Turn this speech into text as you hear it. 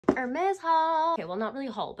Hermes haul. Okay, well, not really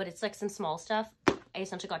a haul, but it's like some small stuff. I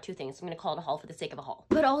essentially got two things. I'm gonna call it a haul for the sake of a haul.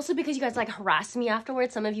 But also because you guys like harassed me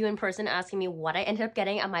afterwards, some of you in person asking me what I ended up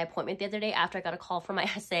getting at my appointment the other day after I got a call from my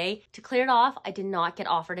SA. To clear it off, I did not get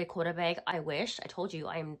offered a quota bag. I wish. I told you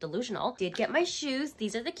I am delusional. Did get my shoes.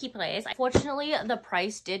 These are the Keyplays. Fortunately, the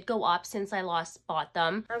price did go up since I last bought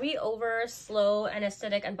them. Are we over slow and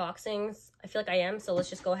aesthetic unboxings? I feel like I am, so let's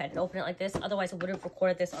just go ahead and open it like this. Otherwise, I would have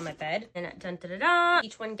recorded this on my bed. And dun da da da.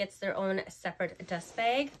 Each one gets their own separate dust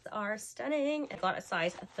bag. These are stunning. I got a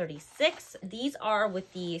size 36. These are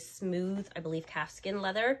with the smooth, I believe, calfskin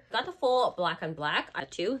leather. Got the full black on black. I have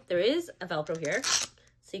two. There is a Velcro here,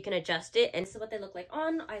 so you can adjust it. And this is what they look like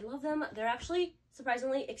on. I love them. They're actually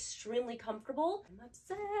surprisingly extremely comfortable. I'm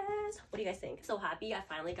obsessed. What do you guys think? So happy I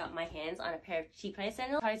finally got my hands on a pair of Keyplay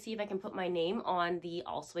sandals. Try to see if I can put my name on the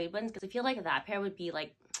all suede ones because I feel like that pair would be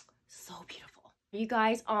like so beautiful. Are you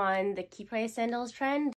guys on the Keyplay sandals trend?